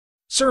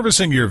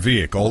Servicing your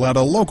vehicle at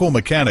a local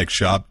mechanic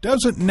shop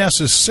doesn't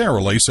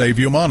necessarily save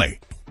you money.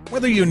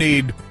 Whether you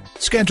need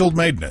scheduled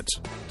maintenance,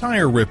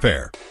 tire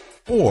repair,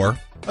 or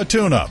a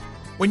tune-up,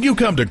 when you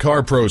come to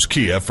CarPros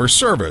Kia for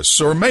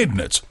service or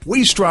maintenance,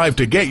 we strive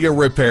to get your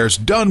repairs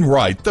done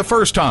right the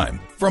first time.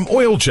 From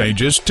oil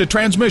changes to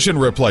transmission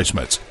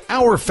replacements,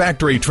 our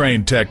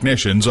factory-trained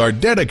technicians are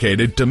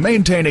dedicated to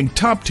maintaining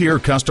top-tier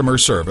customer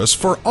service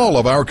for all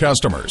of our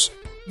customers.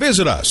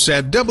 Visit us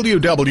at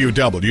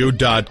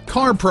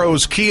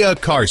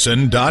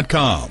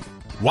www.carproskiacarson.com.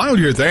 While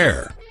you're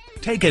there,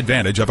 take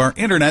advantage of our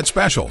internet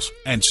specials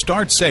and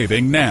start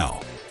saving now.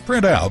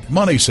 Print out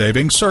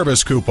money-saving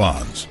service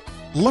coupons.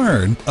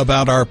 Learn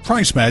about our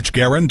price match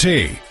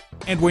guarantee.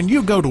 And when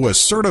you go to a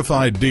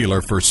certified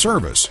dealer for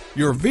service,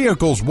 your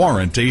vehicle's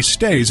warranty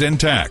stays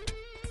intact.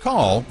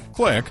 Call,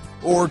 click,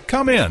 or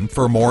come in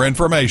for more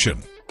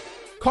information.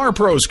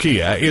 CarPros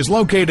Kia is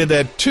located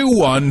at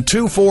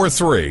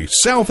 21243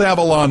 South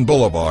Avalon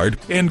Boulevard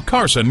in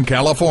Carson,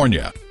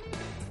 California.